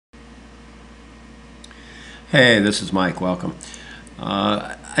Hey, this is Mike. Welcome.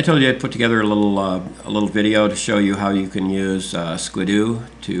 I told you I'd put together a little video to show you how you can use Squidoo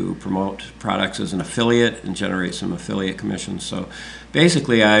to promote products as an affiliate and generate some affiliate commissions. So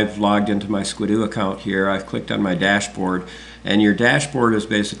basically, I've logged into my Squidoo account here. I've clicked on my dashboard, and your dashboard is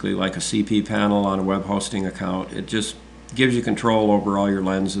basically like a CP panel on a web hosting account. It just gives you control over all your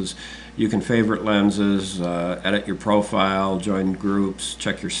lenses. You can favorite lenses, edit your profile, join groups,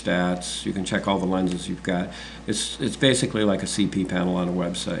 check your stats. You can check all the lenses you've got. It's basically like a CP panel on a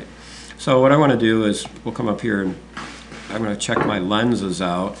website. So what I want to do is we'll come up here and I'm going to check my lenses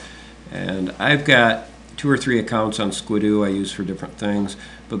out. And I've got 2 or 3 accounts on Squidoo I use for different things.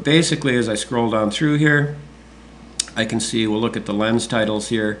 But basically, as I scroll down through here, I can see, we'll look at the lens titles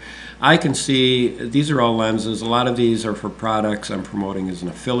here. I can see these are all lenses. A lot of these are for products I'm promoting as an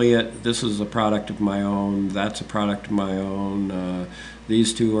affiliate. This is a product of my own. That's a product of my own.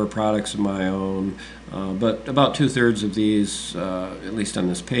 These 2 are products of my own. But about 2/3 of these, at least on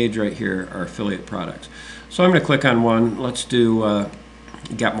this page right here, are affiliate products. So I'm going to click on one. Let's do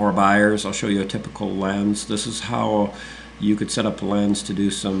Get More Buyers. I'll show you a typical lens. This is how you could set up a lens to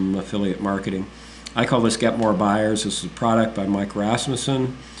do some affiliate marketing. I call this Get More Buyers. This is a product by Mike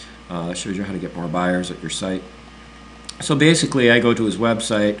Rasmussen. It shows you how to get more buyers at your site. So basically, I go to his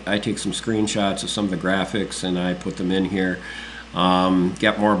website, I take some screenshots of some of the graphics, and I put them in here.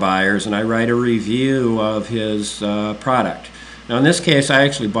 Get More Buyers, and I write a review of his product. Now in this case, I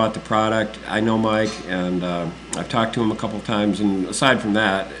actually bought the product. I know Mike, and I've talked to him a couple times, and aside from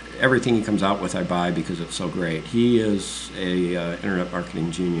that, everything he comes out with I buy because it's so great. He is a internet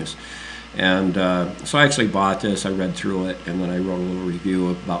marketing genius. And so I actually bought this, I read through it, and then I wrote a little review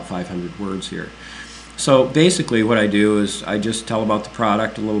of about 500 words here. So basically what I do is I just tell about the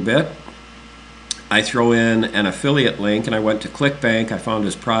product a little bit. I throw in an affiliate link, and I went to ClickBank. I found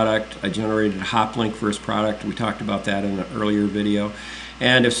his product. I generated a hop link for his product. We talked about that in an earlier video.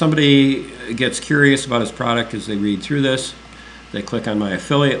 And if somebody gets curious about his product as they read through this, they click on my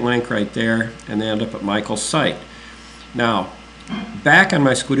affiliate link right there, and they end up at Michael's site. Now, back on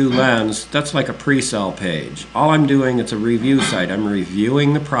my Squidoo lens, that's like a pre-sale page. All I'm doing, it's a review site. I'm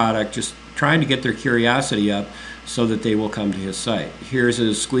reviewing the product, just trying to get their curiosity up so that they will come to his site. Here's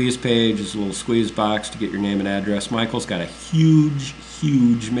his squeeze page, his little squeeze box to get your name and address. Michael's got a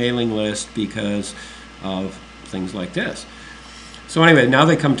huge mailing list because of things like this. So anyway, now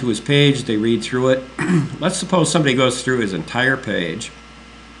they come to his page, they read through it. Let's suppose somebody goes through his entire page.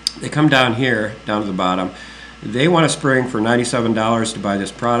 They come down here, down to the bottom. They want a spring for $97 to buy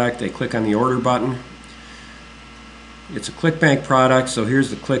this product. They click on the order button. It's a ClickBank product, so here's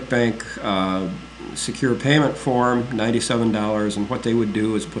the ClickBank secure payment form, $97, and what they would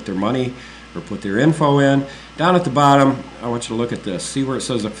do is put their money or put their info in. Down at the bottom, I want you to look at this. See where it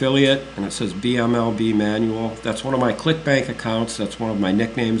says affiliate and it says BMLB manual? That's one of my ClickBank accounts. That's one of my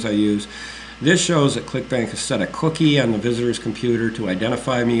nicknames I use. This shows that ClickBank has set a cookie on the visitor's computer to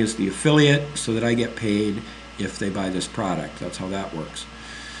identify me as the affiliate so that I get paid if they buy this product. That's how that works.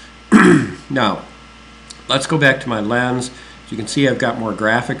 Now, let's go back to my lens. As you can see, I've got more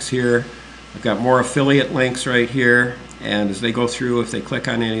graphics here. I've got more affiliate links right here. And as they go through, if they click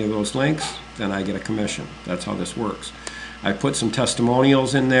on any of those links, then I get a commission. That's how this works. I put some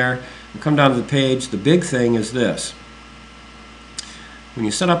testimonials in there. You come down to the page. The big thing is this. When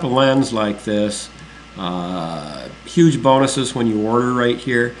you set up a lens like this, huge bonuses when you order right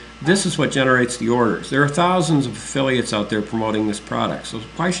here. This is what generates the orders. There are thousands of affiliates out there promoting this product. So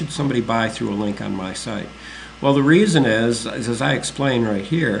why should somebody buy through a link on my site? Well, the reason is, as I explain right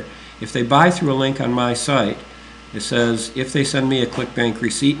here, if they buy through a link on my site, it says if they send me a ClickBank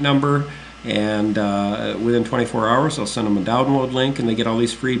receipt number, and within 24 hours I'll send them a download link and they get all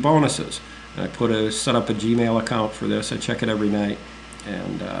these free bonuses. And I set up a Gmail account for this. I check it every night.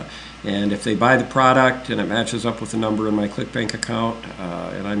 And if they buy the product and it matches up with the number in my ClickBank account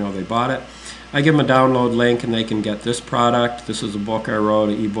and I know they bought it, I give them a download link and they can get this product. This is a book I wrote,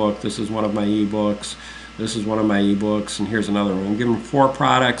 an ebook. This is one of my ebooks. This is one of my ebooks, and here's another one. I'm giving them 4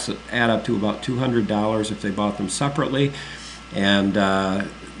 products that add up to about $200 if they bought them separately, and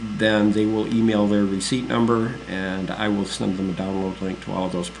then they will email their receipt number and I will send them a download link to all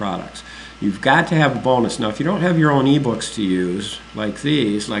of those products. You've got to have a bonus. Now if you don't have your own ebooks to use, like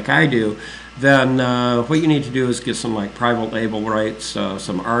these, like I do, then what you need to do is get some like private label rights,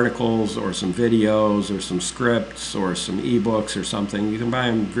 some articles or some videos or some scripts or some ebooks or something. You can buy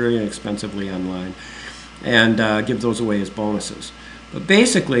them very inexpensively online and give those away as bonuses. But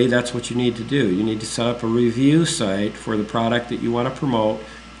basically that's what you need to do. You need to set up a review site for the product that you want to promote.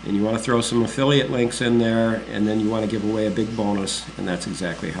 and you want to throw some affiliate links in there, and then you want to give away a big bonus, and that's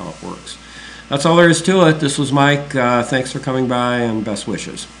exactly how it works. That's all there is to it. This was Mike. Thanks for coming by, and best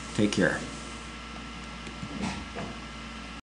wishes. Take care.